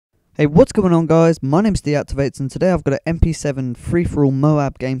Hey, what's going on guys? My name's Deactivate and today I've got an MP7 free-for-all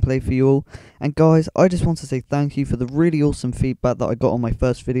MOAB gameplay for you all. And guys, I just want to say thank you for the really awesome feedback that I got on my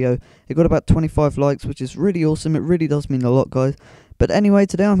first video. It got about 25 likes, which is really awesome. It really does mean a lot, guys. But anyway,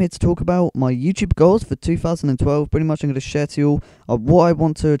 today I'm here to talk about my YouTube goals for 2012. Pretty much I'm going to share to you all what I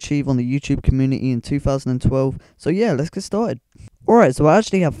want to achieve on the YouTube community in 2012. So yeah, let's get started. Alright, so I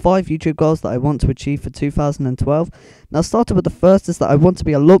actually have 5 YouTube goals that I want to achieve for 2012. Now, starting with the first is that I want to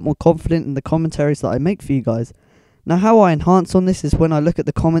be a lot more confident in the commentaries that I make for you guys. Now, how I enhance on this is when I look at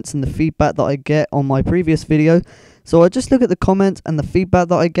the comments and the feedback that I get on my previous video. So I just look at the comments and the feedback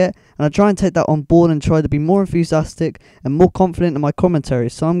that I get, and I try and take that on board and try to be more enthusiastic and more confident in my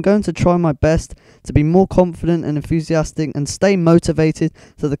commentaries. So I'm going to try my best to be more confident and enthusiastic and stay motivated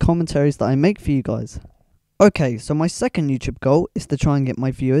to the commentaries that I make for you guys. Okay, so my second YouTube goal is to try and get my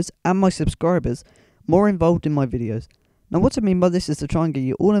viewers and my subscribers more involved in my videos. Now, what I mean by this is to try and get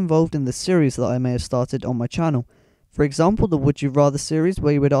you all involved in the series that I may have started on my channel. For example, the Would You Rather series,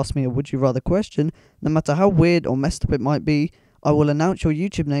 where you would ask me a Would You Rather question. No matter how weird or messed up it might be, I will announce your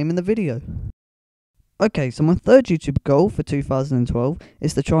YouTube name in the video. Okay, so my third YouTube goal for 2012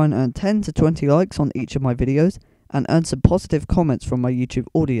 is to try and earn 10 to 20 likes on each of my videos and earn some positive comments from my YouTube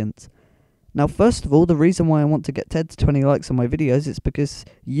audience. Now, first of all, the reason why I want to get 10 to 20 likes on my videos is because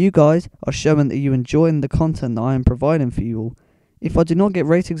you guys are showing that you enjoy the content that I am providing for you all. If I do not get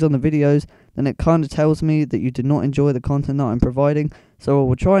ratings on the videos, then it kind of tells me that you did not enjoy the content that I'm providing, so I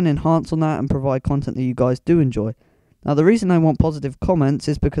will try and enhance on that and provide content that you guys do enjoy. Now, the reason I want positive comments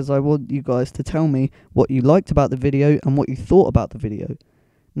is because I want you guys to tell me what you liked about the video and what you thought about the video.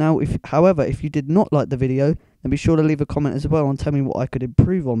 Now, however, if you did not like the video, then be sure to leave a comment as well and tell me what I could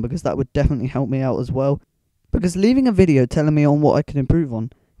improve on, because that would definitely help me out as well. Because leaving a video telling me on what I could improve on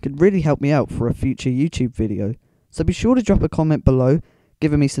could really help me out for a future YouTube video. So be sure to drop a comment below,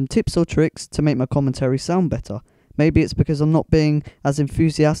 giving me some tips or tricks to make my commentary sound better. Maybe it's because I'm not being as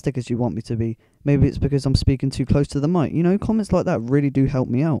enthusiastic as you want me to be. Maybe it's because I'm speaking too close to the mic. You know, comments like that really do help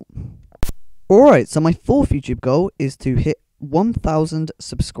me out. Alright, so my fourth YouTube goal is to hit 1,000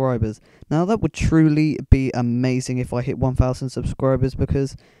 subscribers. Now, that would truly be amazing if I hit 1,000 subscribers,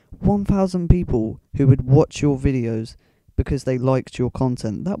 because 1,000 people who would watch your videos because they liked your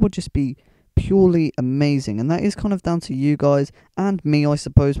content, that would just be purely amazing. And that is kind of down to you guys and me, I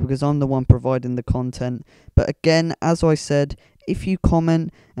suppose, because I'm the one providing the content. But again, as I said, if you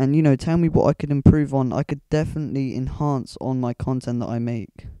comment and, you know, tell me what I could improve on, I could definitely enhance on my content that I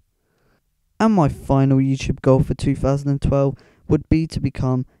make. And my final YouTube goal for 2012 would be to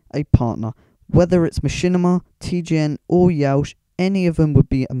become a partner. Whether it's Machinima, TGN or Yeousch, any of them would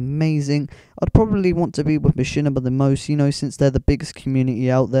be amazing. I'd probably want to be with Machinima the most, you know, since they're the biggest community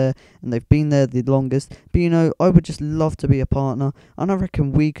out there and they've been there the longest. But, you know, I would just love to be a partner, and I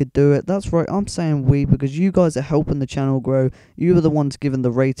reckon we could do it. That's right, I'm saying we, because you guys are helping the channel grow. You are the ones giving the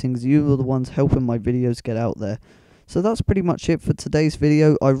ratings. You are the ones helping my videos get out there. So that's pretty much it for today's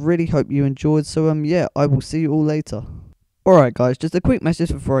video. I really hope you enjoyed. So yeah, I will see you all later. Alright guys, just a quick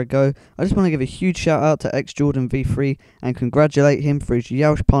message before I go. I just want to give a huge shout out to XJordan-V3 and congratulate him for his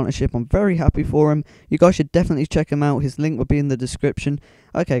Yeousch partnership. I'm very happy for him. You guys should definitely check him out. His link will be in the description.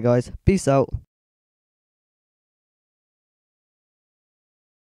 Okay guys, peace out.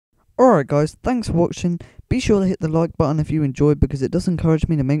 Alright guys, thanks for watching. Be sure to hit the like button if you enjoyed, because it does encourage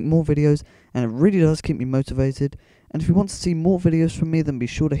me to make more videos and it really does keep me motivated. And if you want to see more videos from me, then be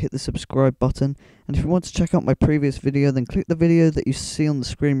sure to hit the subscribe button. And if you want to check out my previous video, then click the video that you see on the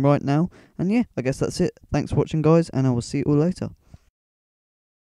screen right now. And yeah, I guess that's it. Thanks for watching guys, and I will see you all later.